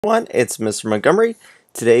Everyone, it's Mr. Montgomery.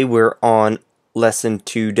 Today we're on lesson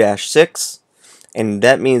 2-6, and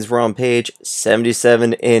that means we're on page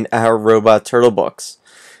 77 in our Robot Turtle books.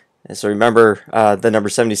 And so remember the number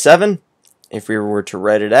 77, if we were to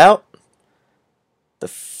write it out, the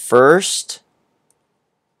first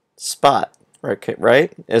spot,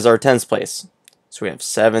 right, is our tens place. So we have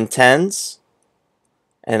 7 tens,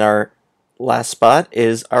 and our last spot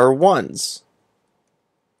is our ones.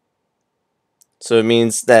 So it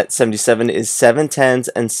means that 77 is 7 tens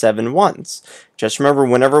and 7 ones. Just remember,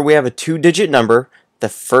 whenever we have a 2-digit number, the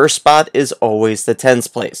first spot is always the tens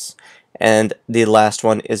place, and the last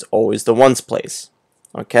one is always the ones place.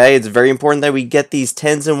 Okay, it's very important that we get these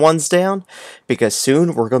tens and ones down, because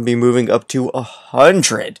soon we're going to be moving up to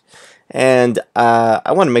 100. And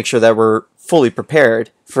I want to make sure that we're fully prepared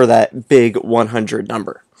for that big 100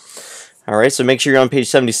 number. Alright, so make sure you're on page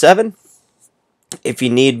 77. If you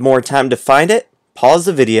need more time to find it, pause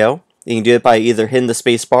the video. You can do it by either hitting the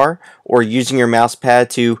space bar or using your mouse pad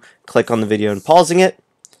to click on the video and pausing it.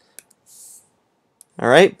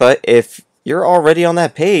 Alright, but if you're already on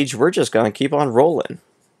that page, we're just going to keep on rolling.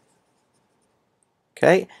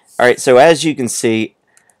 Okay, alright, so as you can see,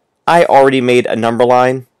 I already made a number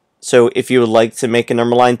line. So if you would like to make a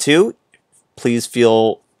number line too, please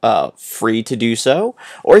feel free to do so.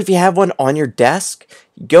 Or if you have one on your desk,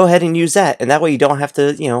 go ahead and use that. And that way you don't have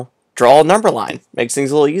to, draw a number line. Makes things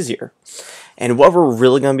a little easier. And what we're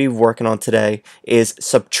really going to be working on today is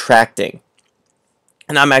subtracting.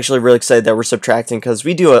 And I'm actually really excited that we're subtracting because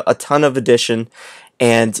we do a ton of addition.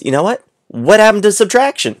 And you know what? What happened to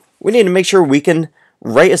subtraction? We need to make sure we can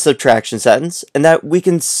write a subtraction sentence and that we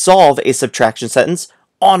can solve a subtraction sentence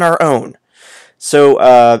on our own.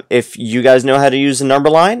 So if you guys know how to use a number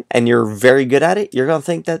line and you're very good at it, you're going to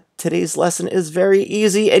think that today's lesson is very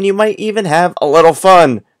easy and you might even have a little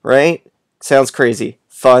fun, right? Sounds crazy.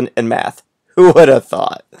 Fun and math. Who would have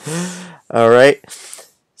thought? All right.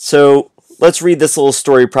 So let's read this little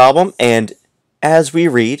story problem, and as we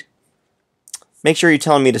read, make sure you're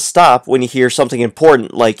telling me to stop when you hear something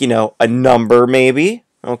important, like, a number maybe,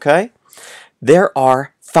 okay? There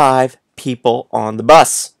are 5 people on the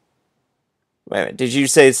bus. Wait a minute, did you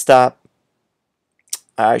say stop?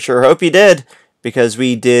 I sure hope you did, because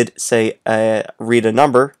we did say read a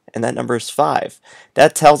number, and that number is 5.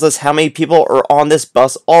 That tells us how many people are on this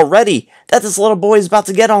bus already that this little boy is about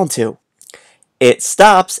to get onto. It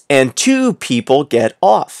stops, and 2 people get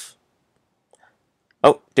off.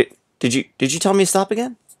 Oh, did you tell me to stop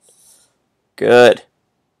again? Good.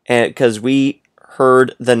 And because we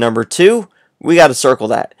heard the number 2, we got to circle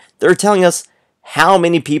that. They're telling us how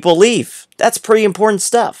many people leave. That's pretty important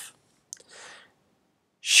stuff.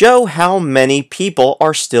 Show how many people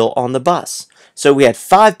are still on the bus. So we had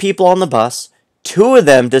 5 people on the bus, 2 of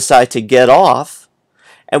them decide to get off,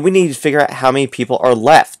 and we need to figure out how many people are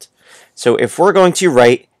left. So if we're going to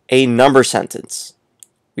write a number sentence,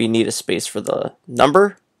 we need a space for the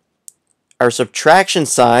number. Our subtraction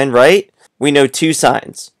sign, right? We know 2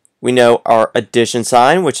 signs. We know our addition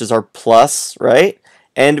sign, which is our plus, right?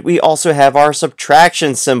 And we also have our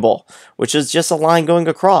subtraction symbol, which is just a line going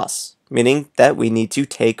across, meaning that we need to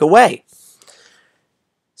take away.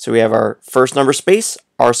 So we have our first number space,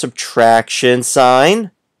 our subtraction sign,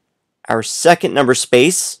 our second number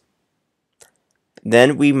space.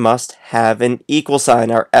 Then we must have an equal sign,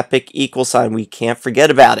 our epic equal sign. We can't forget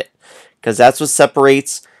about it, because that's what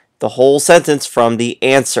separates the whole sentence from the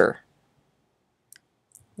answer.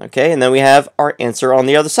 Okay, and then we have our answer on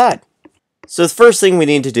the other side. So the first thing we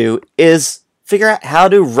need to do is figure out how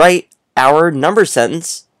to write our number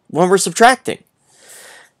sentence when we're subtracting.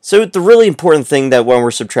 So the really important thing that when we're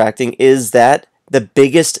subtracting is that the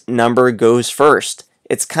biggest number goes first.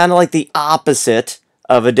 It's kind of like the opposite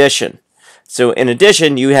of addition. So in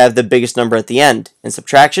addition, you have the biggest number at the end. In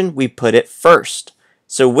subtraction, we put it first.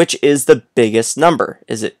 So which is the biggest number?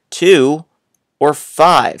 Is it 2 or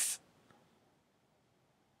 5?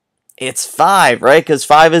 It's 5, right? Because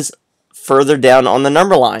 5 is further down on the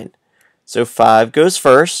number line. So 5 goes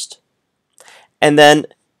first. And then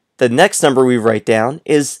the next number we write down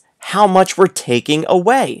is how much we're taking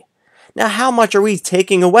away. Now, how much are we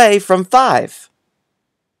taking away from 5?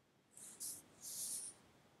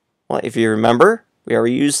 Well, if you remember, we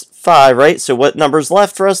already used 5, right? So what number's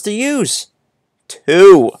left for us to use?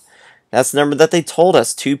 2. That's the number that they told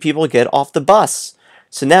us. 2 people get off the bus.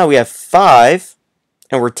 So now we have 5,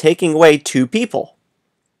 and we're taking away 2 people.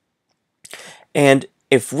 And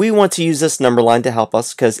if we want to use this number line to help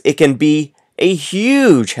us, because it can be a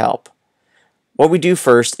huge help, what we do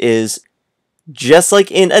first is, just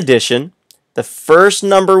like in addition, the first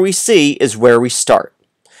number we see is where we start.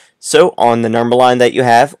 So on the number line that you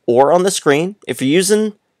have or on the screen, if you're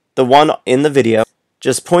using the one in the video,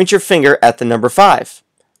 just point your finger at the number 5.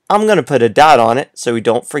 I'm going to put a dot on it so we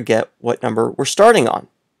don't forget what number we're starting on.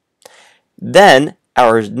 Then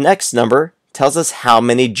our next number tells us how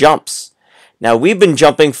many jumps. Now we've been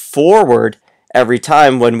jumping forward every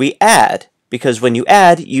time when we add, because when you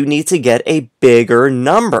add, you need to get a bigger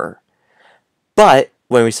number. But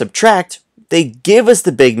when we subtract, they give us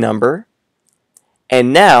the big number,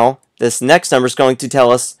 and now this next number is going to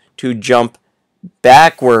tell us to jump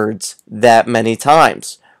backwards that many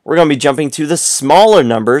times. We're going to be jumping to the smaller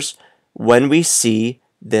numbers when we see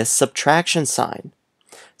this subtraction sign.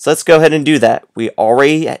 So let's go ahead and do that. We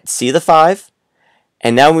already see the 5,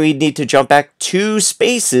 and now we need to jump back 2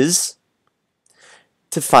 spaces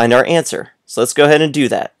to find our answer. So let's go ahead and do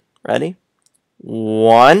that. Ready?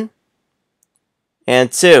 1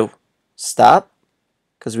 and 2. Stop,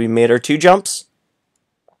 because we made our 2 jumps,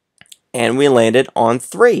 and we landed on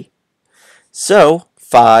 3. So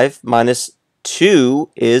 5 minus 2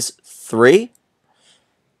 is 3.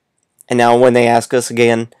 And now when they ask us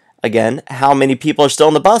again, how many people are still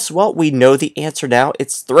on the bus? Well, we know the answer now.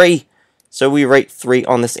 It's 3. So we write 3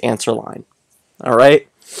 on this answer line. All right.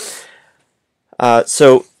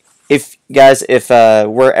 So if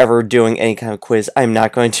we're ever doing any kind of quiz, I'm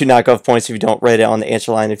not going to knock off points if you don't write it on the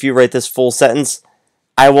answer line. If you write this full sentence,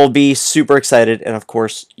 I will be super excited, and of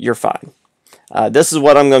course, you're fine. This is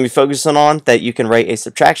what I'm going to be focusing on, that you can write a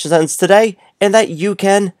subtraction sentence today, and that you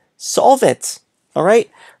can solve it. All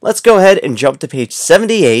right, let's go ahead and jump to page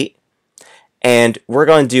 78, and we're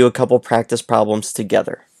going to do a couple practice problems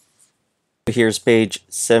together. Here's page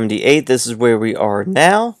 78. This is where we are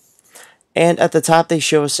now. And at the top, they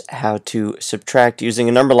show us how to subtract using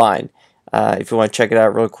a number line. If you want to check it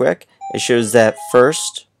out real quick, it shows that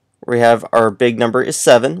first we have our big number is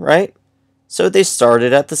 7, right? So they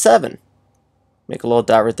started at the 7. Make a little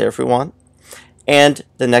dot right there if we want. And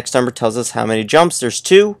the next number tells us how many jumps. There's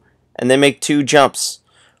 2, and they make 2 jumps.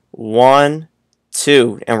 1,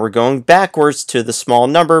 2. And we're going backwards to the small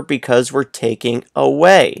number because we're taking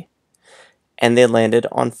away. And they landed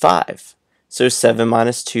on 5. So 7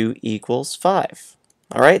 minus 2 equals 5.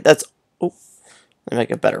 All right, let me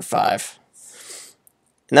make it better, 5.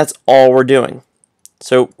 And that's all we're doing.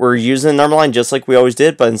 So we're using the number line just like we always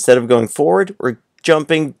did, but instead of going forward, we're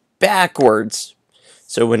jumping backwards.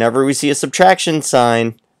 So whenever we see a subtraction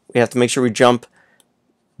sign, we have to make sure we jump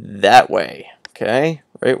that way. Okay,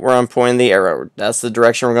 right where I'm pointing the arrow. That's the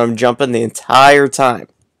direction we're going to jump in the entire time.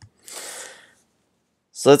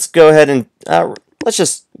 So let's go ahead and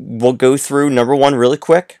we'll go through number 1 really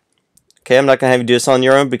quick. Okay, I'm not going to have you do this on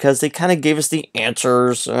your own because they kind of gave us the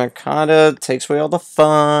answers, and it kind of takes away all the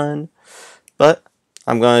fun. But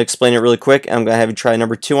I'm going to explain it really quick, and I'm going to have you try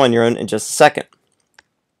number 2 on your own in just a second.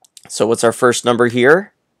 So what's our first number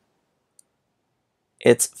here?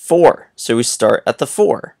 It's 4. So we start at the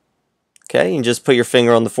 4. Okay, you just put your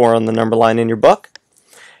finger on the 4 on the number line in your book.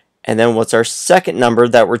 And then what's our second number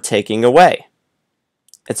that we're taking away?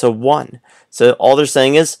 It's a 1. So all they're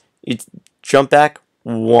saying is you jump back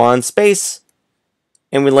 1 space,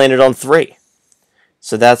 and we landed on 3.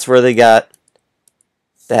 So that's where they got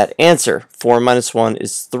that answer. 4 minus 1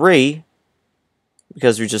 is 3.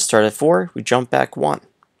 Because we just started at 4, we jump back 1.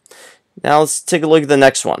 Now let's take a look at the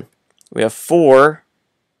next one. We have 4,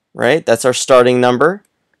 right? That's our starting number.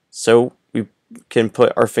 So we can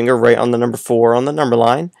put our finger right on the number 4 on the number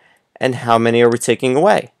line. And how many are we taking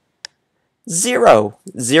away? 0.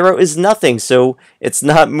 0 is nothing, so it's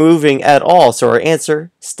not moving at all. So our answer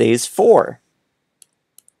stays 4.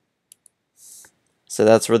 So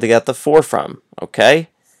that's where they got the 4 from. Okay.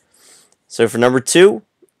 So for number 2,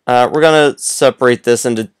 we're going to separate this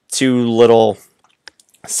into 2 little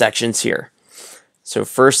sections here. So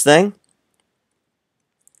first thing,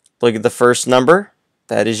 look at the first number.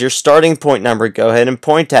 That is your starting point number. Go ahead and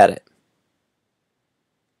point at it.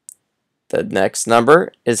 The next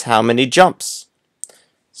number is how many jumps.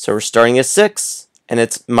 So we're starting at 6, and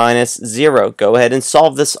it's minus 0. Go ahead and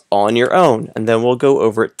solve this on your own, and then we'll go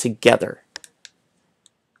over it together.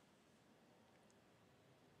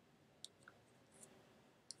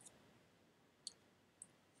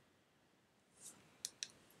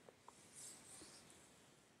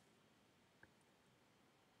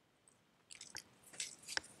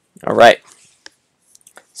 All right.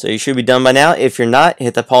 So you should be done by now. If you're not,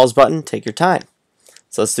 hit the pause button. Take your time.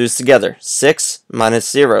 So let's do this together. 6 minus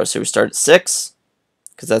 0. So we start at 6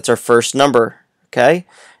 because that's our first number. Okay?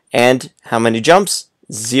 And how many jumps?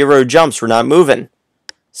 0 jumps. We're not moving.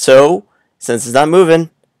 So since it's not moving,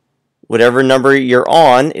 whatever number you're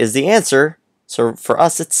on is the answer. So for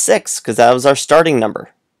us, it's 6 because that was our starting number.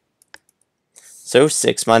 So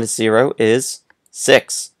 6 minus 0 is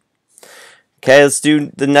 6. Okay, let's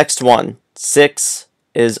do the next one. 6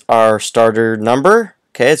 is our starter number.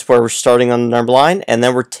 Okay, it's where we're starting on the number line, and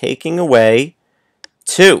then we're taking away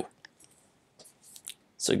 2.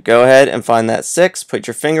 So go ahead and find that 6, put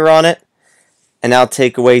your finger on it, and now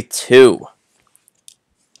take away 2.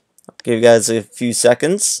 I'll give you guys a few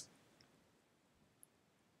seconds.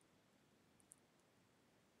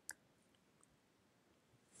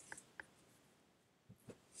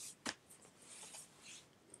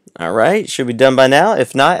 Alright, should be done by now.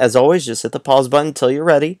 If not, as always, just hit the pause button until you're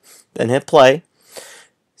ready, then hit play.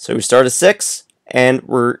 So we start at 6, and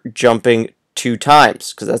we're jumping 2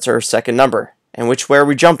 times, because that's our second number. And which way are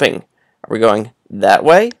we jumping? Are we going that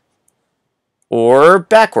way or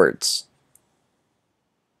backwards?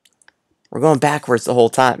 We're going backwards the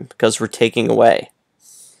whole time, because we're taking away.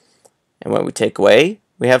 And when we take away,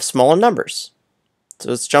 we have smaller numbers. So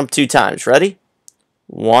let's jump 2 times. Ready?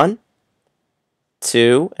 1,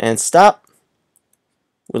 2, and stop.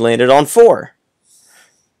 We landed on 4.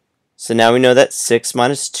 So now we know that 6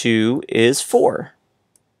 minus 2 is 4.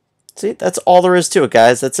 See, that's all there is to it,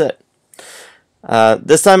 guys. That's it.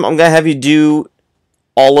 This time I'm going to have you do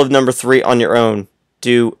all of number 3 on your own.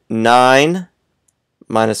 Do 9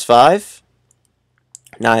 minus 5.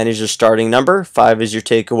 9 is your starting number. 5 is your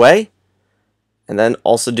takeaway. And then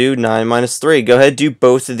also do 9 minus 3. Go ahead, do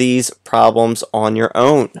both of these problems on your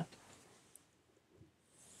own.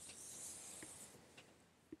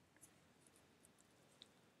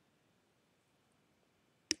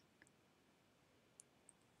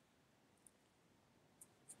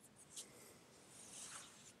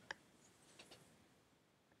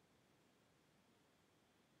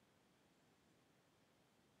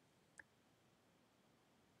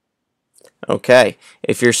 Okay,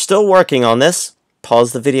 if you're still working on this,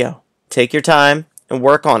 pause the video. Take your time and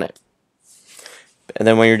work on it. And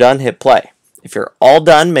then when you're done, hit play. If you're all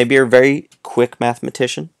done, maybe you're a very quick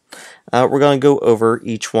mathematician, we're going to go over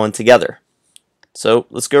each one together. So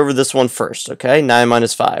let's go over this one first, okay? 9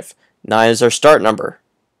 minus 5. 9 is our start number.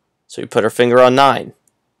 So we put our finger on 9.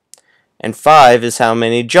 And 5 is how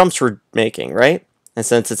many jumps we're making, right? And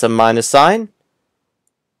since it's a minus sign,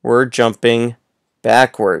 we're jumping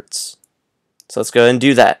backwards. So let's go ahead and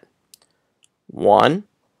do that. 1,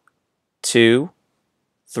 2,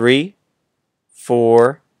 3,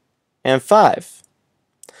 4, and 5.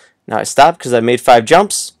 Now I stopped because I made 5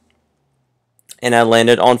 jumps, and I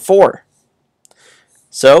landed on 4.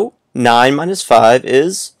 So 9 minus 5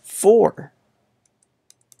 is 4.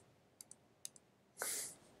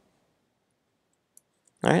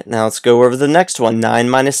 Alright, now let's go over the next one. 9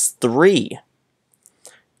 minus 3.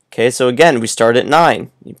 Okay, so again, we start at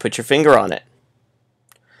 9. You put your finger on it.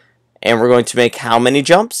 And we're going to make how many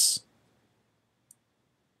jumps?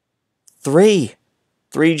 3.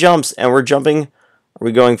 3 jumps, and we're jumping. Are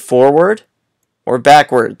we going forward or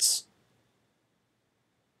backwards?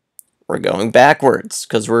 We're going backwards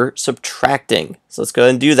because we're subtracting. So let's go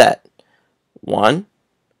ahead and do that. 1,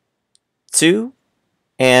 2,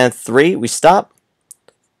 and 3. We stop.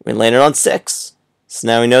 We landed on 6. So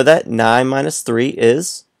now we know that 9 minus 3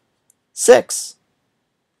 is 6.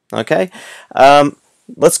 Okay?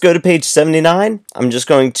 Let's go to page 79. I'm just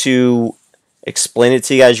going to explain it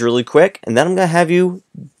to you guys really quick, and then I'm going to have you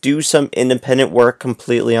do some independent work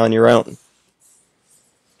completely on your own.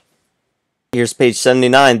 Here's page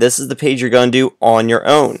 79. This is the page you're going to do on your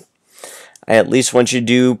own. I at least want you to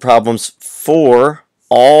do problems 4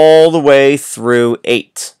 all the way through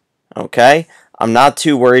 8. Okay? I'm not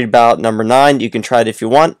too worried about number 9. You can try it if you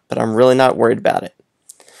want, but I'm really not worried about it.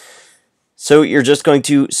 So you're just going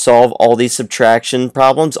to solve all these subtraction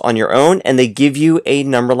problems on your own, and they give you a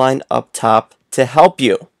number line up top to help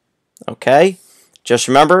you. Okay? Just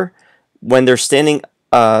remember, when they're standing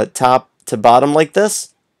top to bottom like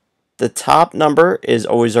this, the top number is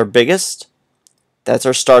always our biggest. That's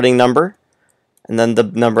our starting number. And then the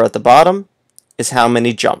number at the bottom is how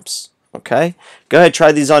many jumps. Okay? Go ahead,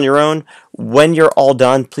 try these on your own. When you're all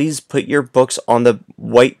done, please put your books on the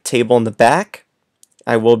white table in the back.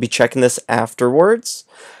 I will be checking this afterwards.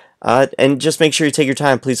 And just make sure you take your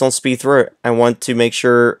time. Please don't speed through it. I want to make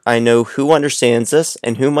sure I know who understands this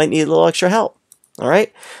and who might need a little extra help.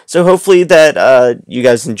 Alright? So hopefully that you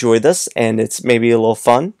guys enjoy this and it's maybe a little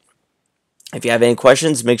fun. If you have any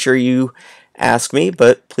questions, make sure you ask me,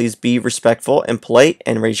 but please be respectful and polite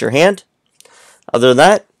and raise your hand. Other than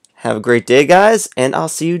that, have a great day, guys, and I'll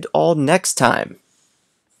see you all next time.